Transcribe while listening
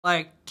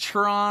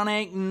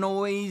Electronic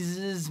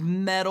noises,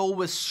 metal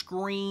with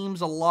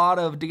screams, a lot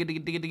of digga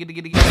digga digga digga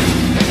digga digga.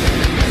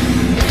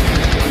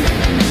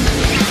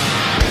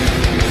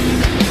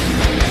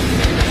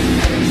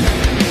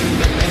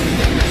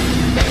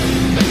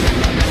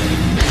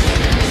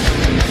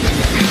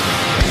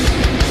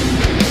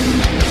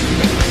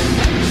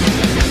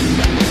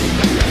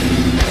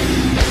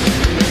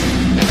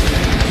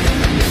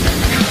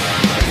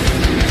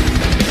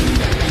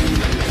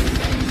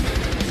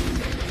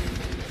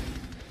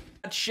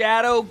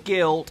 Shadow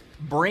Guilt,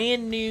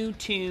 brand new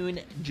tune,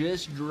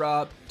 just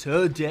dropped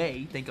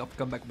today. Thank y'all for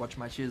coming back and watching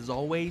my shit as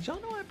always.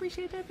 Y'all know I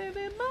appreciate that very,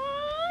 very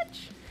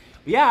much.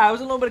 But yeah, I was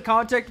in a little bit of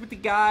contact with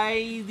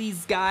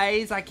these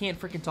guys. I can't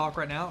freaking talk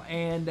right now.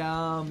 And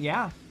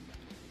yeah,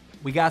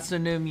 we got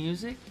some new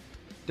music.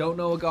 Don't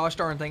know a gosh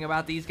darn thing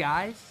about these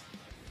guys.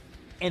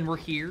 And we're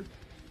here.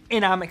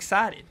 And I'm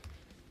excited.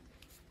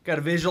 Got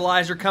a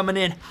visualizer coming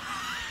in.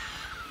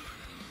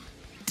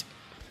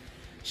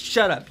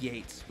 Shut up,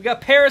 Yates. We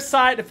got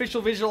Parasite,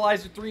 official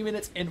visualizer, 3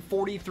 minutes and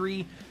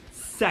 43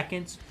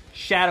 seconds.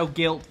 Shadow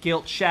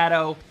Guilt,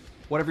 Shadow,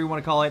 whatever you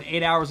want to call it.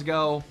 8 hours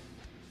ago.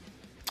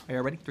 Are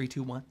you ready? 3,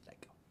 2, 1,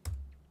 let go.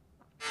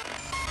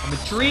 I'm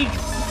intrigued.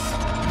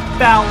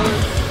 Fowler.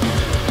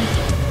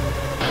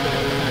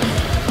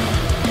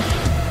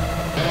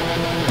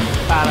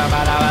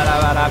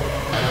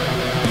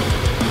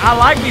 I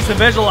like me some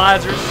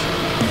visualizers.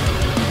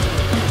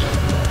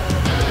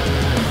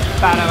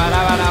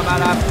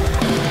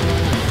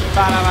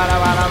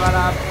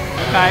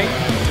 Okay.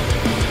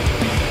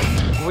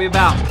 What are we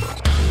about?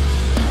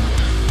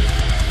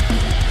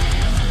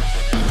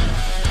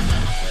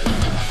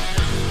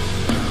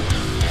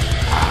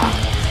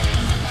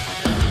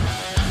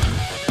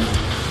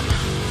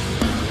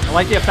 I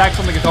like the effects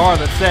on the guitar,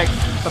 that's sick.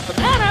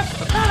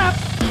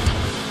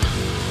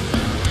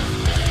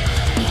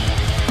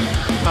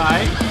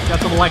 Okay. Got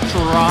some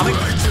electronics.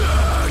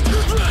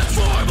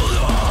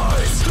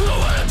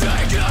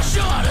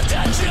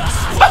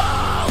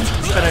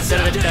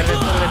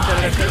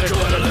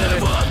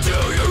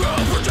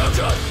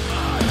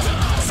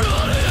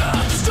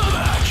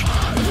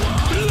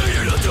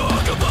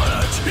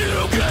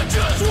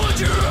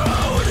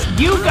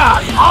 You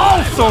got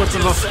all sorts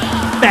of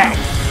effects.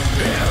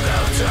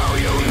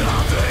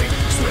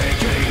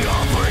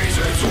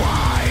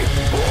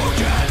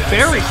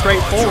 Very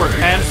straightforward,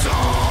 man.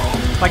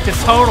 Like the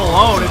tone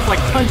alone, it's like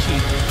punchy.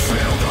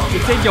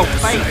 It's in your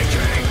face.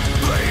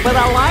 But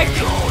I like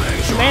it.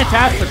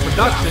 Fantastic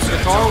production,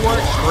 guitar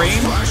work,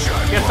 scream.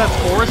 Guess that's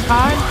chorus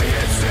time.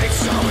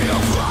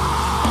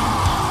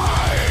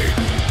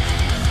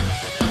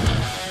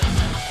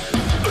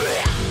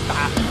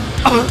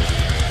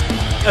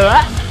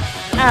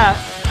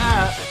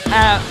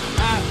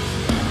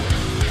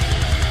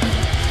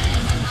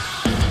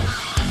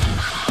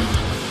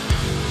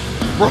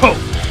 Bro,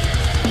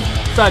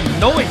 the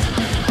noise,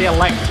 the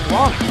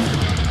electronics.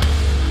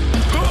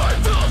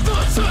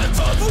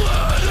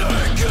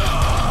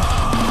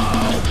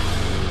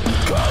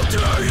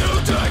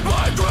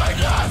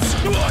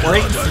 We're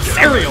eating some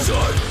cereal.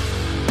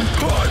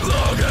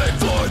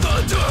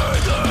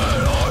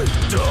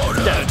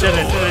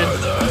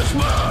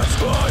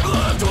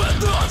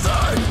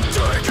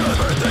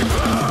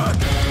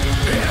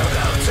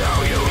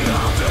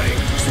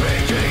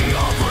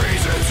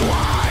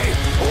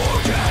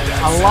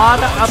 A lot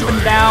of up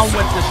and down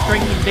with the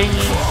stringy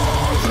dingy.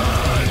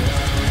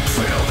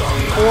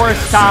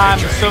 Chorus time,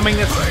 assuming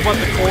this is what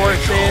the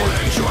chorus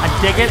is. I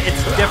dig it,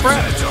 it's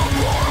different.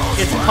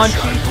 It's punchy,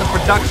 the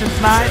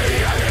production's nice.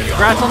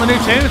 Congrats on the new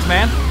tunes,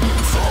 man.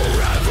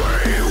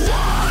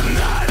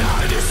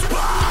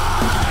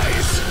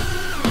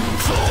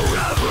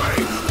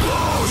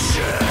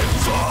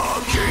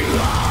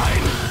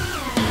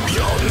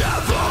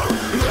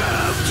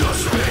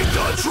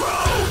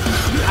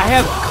 I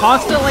have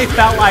constantly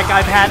felt like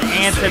I've had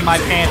ants in my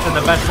pants in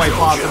the best way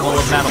possible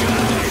of metal.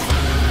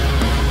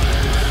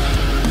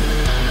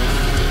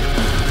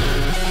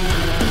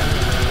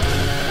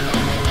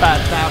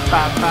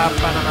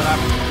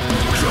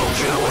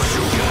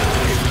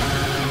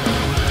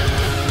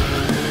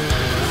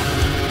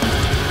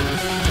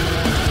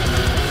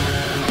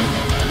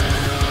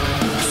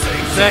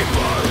 Sick.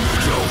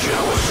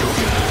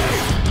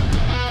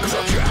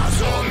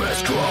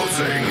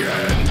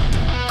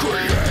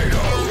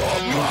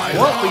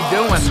 What we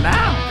doing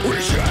now?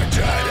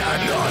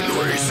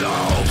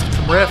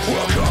 Some riffs.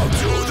 Welcome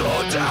to the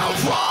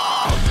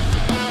downfall.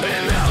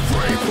 In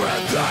every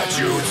breath that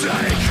you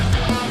take,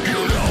 you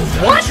know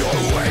that what?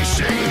 You're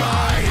wasting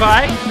mine.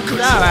 Right?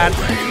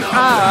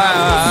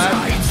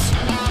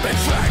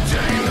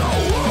 Infecting the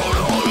world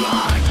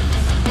online.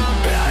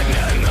 And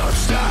in the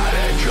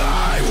static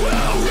I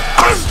will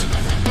rest.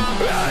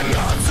 And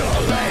until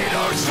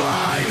later's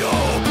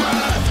final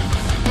breath,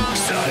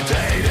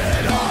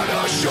 sedated on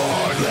a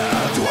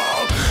short-lived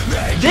world.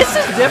 This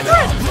is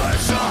different.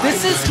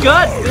 This is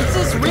good. This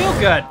is real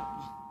good.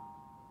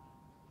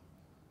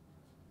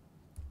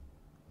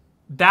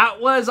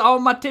 that was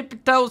on my tippy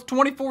toes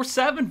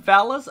 24/7,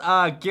 fellas.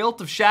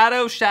 Guilt of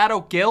Shadow, Shadow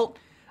Guilt.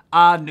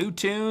 New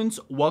tunes.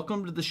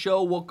 Welcome to the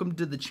show. Welcome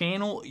to the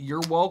channel. You're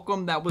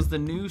welcome. That was the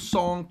new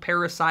song,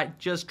 Parasite,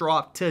 just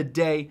dropped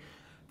today.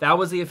 That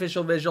was the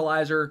official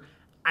visualizer.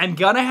 I'm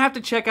gonna have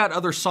to check out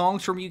other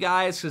songs from you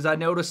guys because I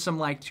noticed some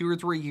like 2 or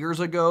 3 years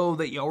ago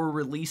that y'all were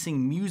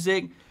releasing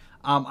music.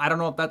 I don't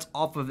know if that's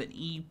off of an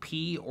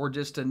EP or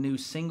just a new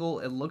single.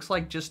 It looks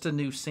like just a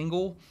new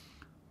single.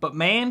 But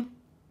man,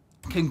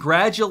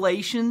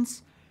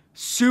 congratulations.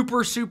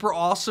 Super, super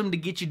awesome to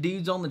get you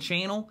dudes on the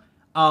channel.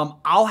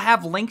 I'll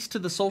have links to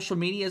the social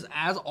medias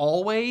as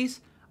always.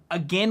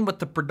 Again, with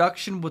the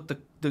production, with the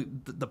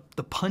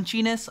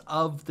punchiness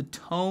of the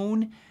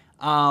tone,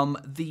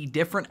 the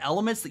different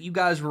elements that you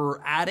guys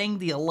were adding,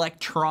 the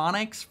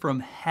electronics from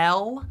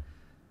hell.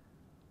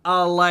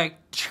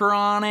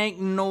 Electronic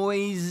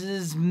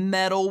noises,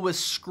 metal with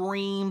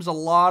screams, a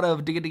lot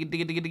of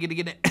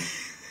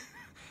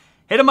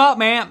hit them up,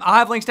 man. I'll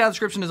have links down in the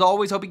description as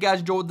always. Hope you guys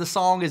enjoyed the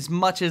song as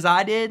much as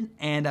I did,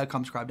 and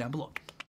come subscribe down below.